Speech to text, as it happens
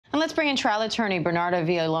And let's bring in trial attorney Bernarda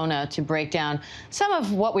Villalona to break down some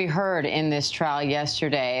of what we heard in this trial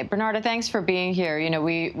yesterday. Bernarda, thanks for being here. You know,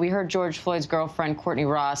 we heard George Floyd's girlfriend, Courtney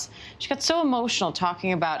Ross. She got so emotional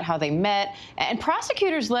talking about how they met, and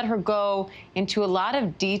prosecutors let her go into a lot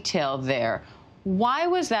of detail there. Why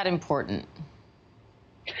was that important?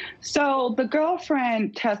 So the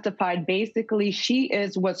girlfriend testified. Basically, she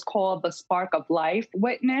is what's called the spark of life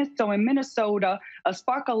witness. So in Minnesota, a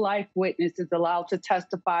spark of life witness is allowed to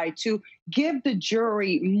testify to give the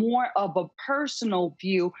jury more of a personal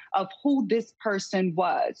view of who this person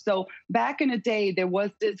was. So back in the day, there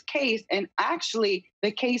was this case, and actually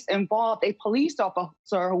the case involved a police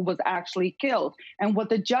officer who was actually killed. And what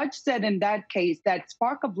the judge said in that case, that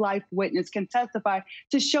spark of life witness can testify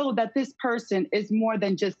to show that this person is more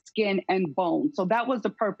than just skin and bone. So that was the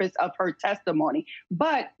purpose of her testimony.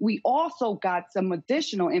 But we also got some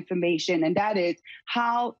additional information, and that is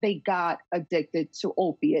how they got addicted to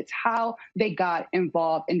opiates, how they got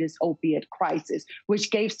involved in this opiate crisis,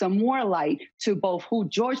 which gave some more light to both who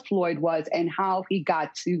George Floyd was and how he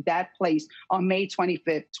got to that place on May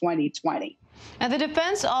 25th, 2020. And the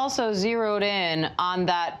defense also zeroed in on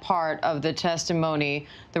that part of the testimony,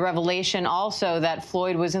 the revelation also that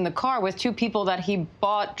Floyd was in the car with two people that he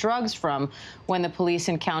bought drugs from when the police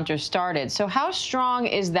encounter started. So how strong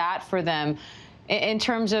is that for them in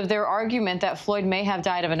terms of their argument that Floyd may have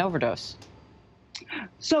died of an overdose?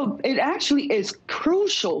 So it actually is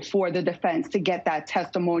crucial for the defense to get that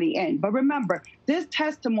testimony in. But remember, this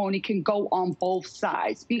testimony can go on both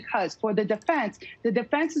sides, because for the defense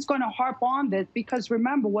is going to harp on this, because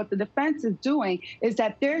remember, what the defense is doing is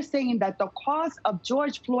that they're saying that the cause of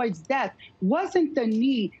George Floyd's death wasn't the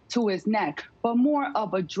knee to his neck, but more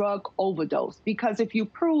of a drug overdose. Because if you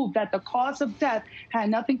prove that the cause of death had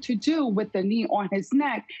nothing to do with the knee on his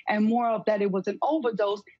neck and more of that it was an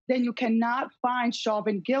overdose, then you cannot find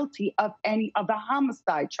Chauvin guilty of any of the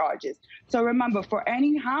homicide charges. So remember, for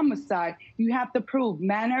any homicide, you have to prove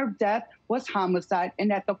manner of death was homicide and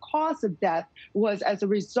that the cause of death was as a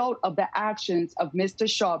result of the actions of Mr.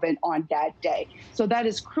 Chauvin on that day. So that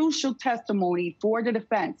is crucial testimony for the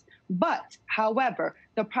defense. But, however,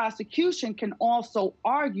 the prosecution can also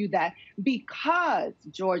argue that because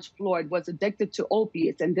George Floyd was addicted to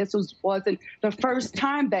opiates, and this wasn't the first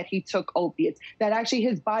time that he took opiates, that actually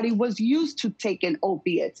his body was used to taking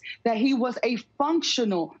opiates, that he was a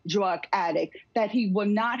functional drug addict, that he would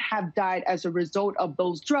not have died as a result of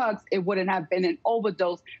those drugs. It wouldn't have been an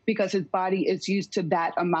overdose because his body is used to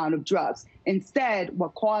that amount of drugs. Instead,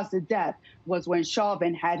 what caused the death was when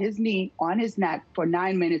Chauvin had his knee on his neck for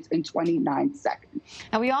 9 minutes and 29 seconds.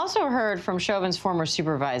 And we also heard from Chauvin's former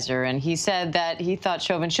supervisor, and he said that he thought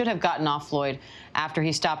Chauvin should have gotten off Floyd after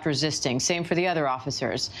he stopped resisting. Same for the other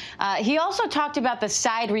officers. He also talked about the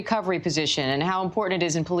side recovery position and how important it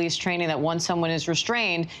is in police training that once someone is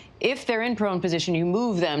restrained, if they're in prone position, you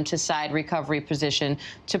move them to side recovery position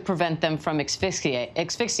to prevent them from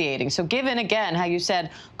asphyxiating. So given, again, how you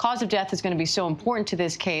said cause of death is going to be so important to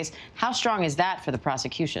this case, how strong is that for the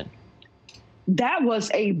prosecution? That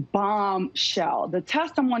was a bombshell. The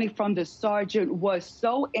testimony from the sergeant was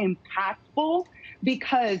so impactful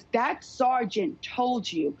because that sergeant told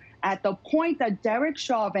you at the point that Derek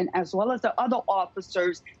Chauvin, as well as the other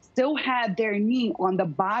officers, still had their knee on the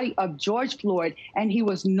body of George Floyd and he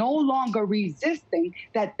was no longer resisting,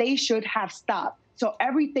 that they should have stopped. So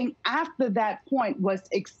everything after that point was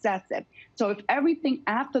excessive. So if everything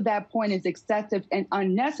after that point is excessive and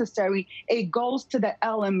unnecessary, it goes to the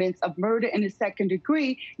elements of murder in the second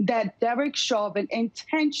degree that Derek Chauvin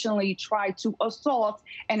intentionally tried to assault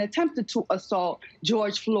and attempted to assault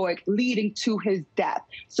George Floyd, leading to his death.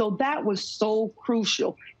 So that was so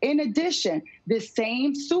crucial. In addition, the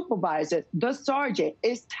same supervisor, the sergeant,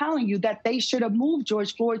 is telling you that they should have moved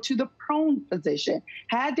George Floyd to the prone position.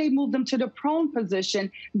 Had they moved him to the prone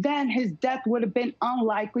position, then his death would have been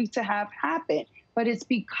unlikely to have happened. But it's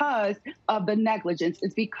because of the negligence.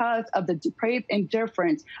 It's because of the depraved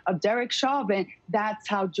indifference of Derek Chauvin. That's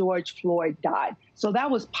how George Floyd died. So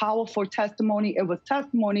that was powerful testimony. It was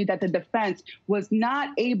testimony that the defense was not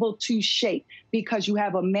able to shake, because you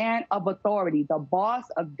have a man of authority, the boss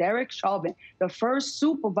of Derek Chauvin, the first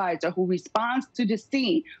supervisor who responds to the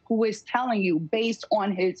scene, who is telling you, based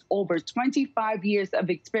on his over 25 years of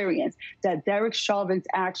experience, that Derek Chauvin's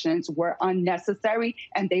actions were unnecessary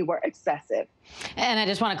and they were excessive. And I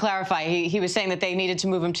just want to clarify, he was saying that they needed to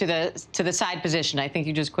move him to the side position. I think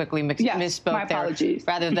you just quickly misspoke my apologies.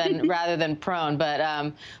 there, rather than prone. But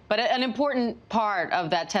but an important part of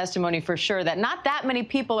that testimony for sure that not that many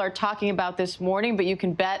people are talking about this morning, but you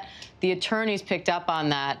can bet the attorneys picked up on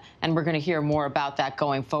that, and we're going to hear more about that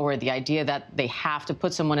going forward, the idea that they have to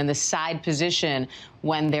put someone in the side position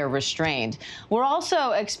when they're restrained. We're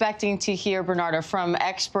also expecting to hear, Bernarda, from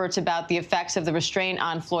experts about the effects of the restraint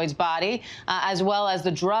on Floyd's body, as well as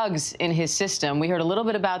the drugs in his system. We heard a little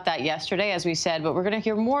bit about that yesterday, as we said, but we're going to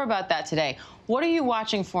hear more about that today. What are you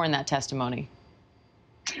watching for in that testimony?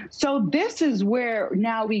 So this is where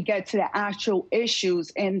now we get to the actual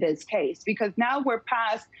issues in this case, because now we're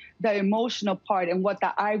past the emotional part and what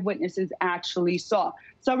the eyewitnesses actually saw.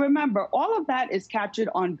 So remember, all of that is captured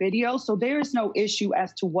on video, so there is no issue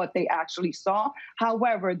as to what they actually saw.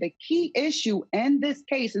 However, the key issue in this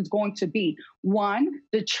case is going to be, one,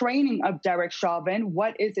 the training of Derek Chauvin.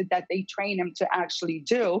 What is it that they train him to actually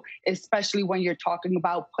do, especially when you're talking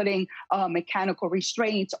about putting mechanical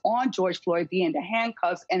restraints on George Floyd, being the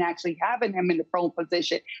handcuffs, and actually having him in the prone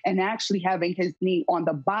position and actually having his knee on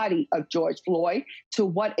the body of George Floyd? To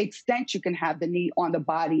what extent you can have the knee on the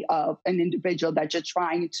body of an individual that you're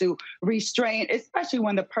trying to restrain, especially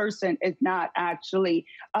when the person is not actually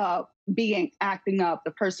acting up,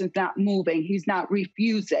 the person's not moving, he's not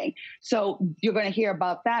refusing. So you're going to hear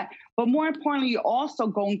about that. But more importantly, you're also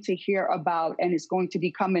going to hear about, and it's going to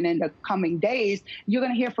be coming in the coming days, you're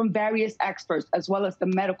going to hear from various experts as well as the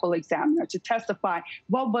medical examiner to testify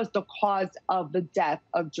what was the cause of the death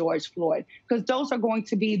of George Floyd. Because those are going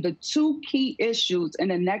to be the two key issues in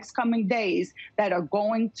the next coming days that are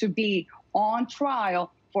going to be on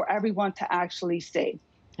trial for everyone to actually see.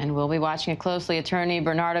 And we'll be watching it closely. Attorney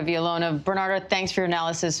Bernarda Villalona. Bernarda, thanks for your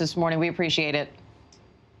analysis this morning. We appreciate it.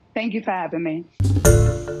 Thank you for having me.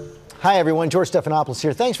 Hi, everyone. George Stephanopoulos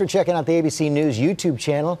here. Thanks for checking out the ABC News YouTube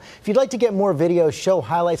channel. If you'd like to get more videos, show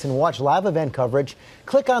highlights, and watch live event coverage,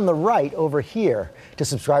 click on the right over here to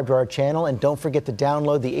subscribe to our channel. And don't forget to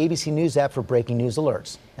download the ABC News app for breaking news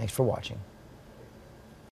alerts. Thanks for watching.